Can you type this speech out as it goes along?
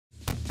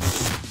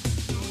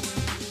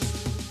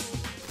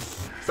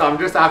So I'm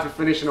just after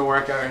finishing a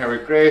workout here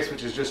with Grace,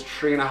 which is just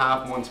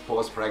 3.5 months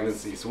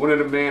post-pregnancy. So one of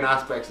the main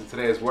aspects of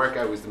today's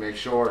workout was to make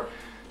sure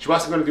she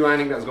wasn't going to do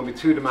anything that was going to be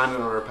too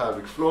demanding on her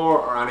pelvic floor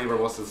or any of her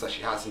muscles that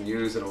she hasn't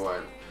used in a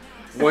while.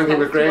 One thing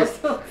with Grace,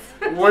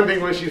 one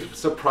thing was she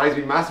surprised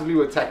me massively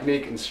with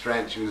technique and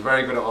strength. She was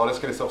very good at all this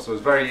kind of stuff, so it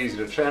was very easy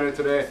to train her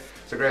today.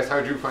 So Grace,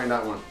 how did you find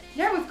that one?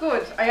 Yeah, it was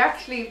good. I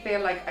actually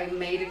feel like I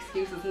made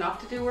excuses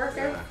not to do workouts.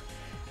 Yeah.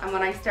 And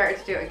when I started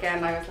to do it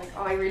again, I was like,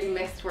 oh, I really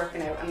missed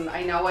working out, and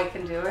I know I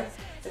can do it.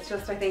 It's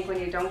just, I think when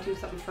you don't do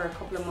something for a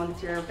couple of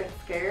months, you're a bit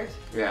scared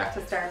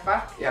to start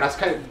back. Yeah, that's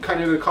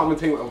kind of the common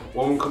thing with a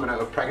woman coming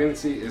out of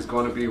pregnancy is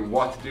going to be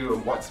what to do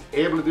and what's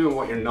able to do and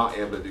what you're not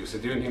able to do. So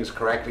doing things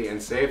correctly and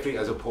safely,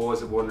 as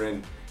opposed to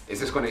wondering, is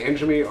this going to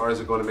injure me or is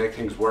it going to make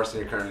things worse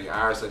than you currently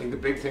are? So I think the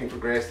big thing for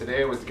Grace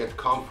today was to get the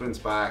confidence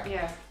back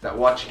that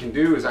what she can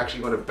do is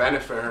actually going to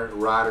benefit her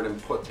rather than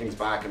put things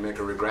back and make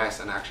her regress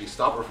and actually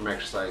stop her from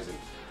exercising.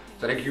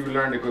 So I think you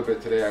learned a good bit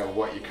today of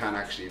what you can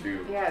actually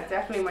do. Yeah,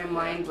 definitely my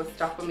mind was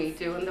stopping me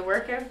doing the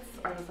workouts.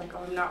 I was like,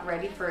 oh, I'm not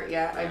ready for it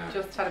yet. I've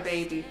just had a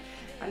baby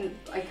and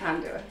I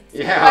can do it.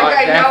 Yeah, like,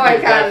 I know I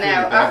can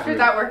now. After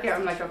that workout,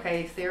 I'm like,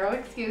 okay, zero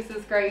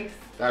excuses, Grace.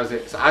 That was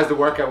it. So as the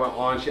workout went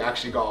on, she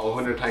actually got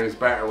 100 times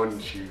better when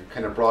she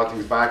kind of brought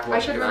things back.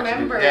 I could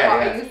remember what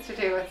I used to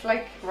do. It's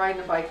like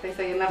riding a bike. They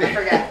say you never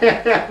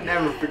forget.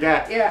 Never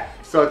forget. Yeah.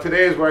 So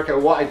today's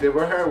workout, what I did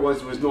with her was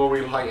there was no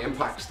real high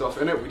impact stuff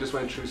in it. We just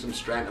went through some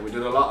strength and we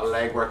did a lot of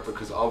leg work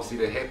because obviously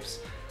the hips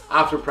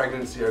after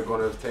pregnancy are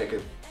going to take a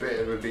bit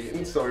of a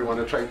beating. So we want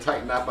to try to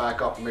tighten that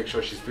back up and make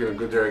sure she's feeling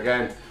good there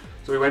again.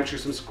 So we went through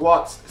some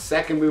squats. The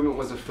second movement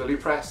was a Philly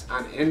press,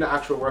 and in the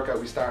actual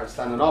workout we started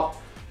standing up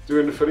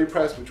doing the Philly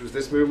press, which was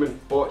this movement,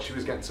 but she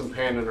was getting some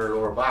pain in her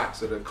lower back.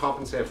 So to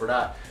compensate for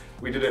that,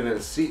 we did it in a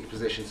seated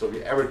position. So if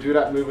you ever do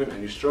that movement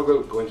and you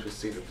struggle, go into a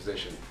seated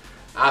position.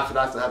 After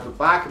that, to have the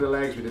back of the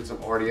legs, we did some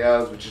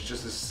RDLs, which is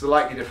just a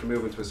slightly different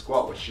movement to a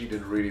squat, which she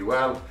did really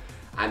well.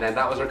 And then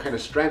that was our kind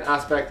of strength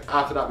aspect.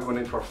 After that, we went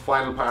into our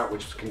final part,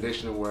 which was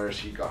conditioning, where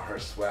she got her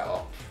sweat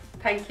up.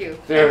 Thank you.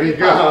 There we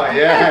go,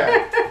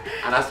 yeah.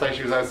 And that's why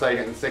she was outside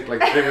getting sick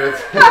like 3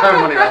 minutes.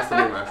 I'm only resting.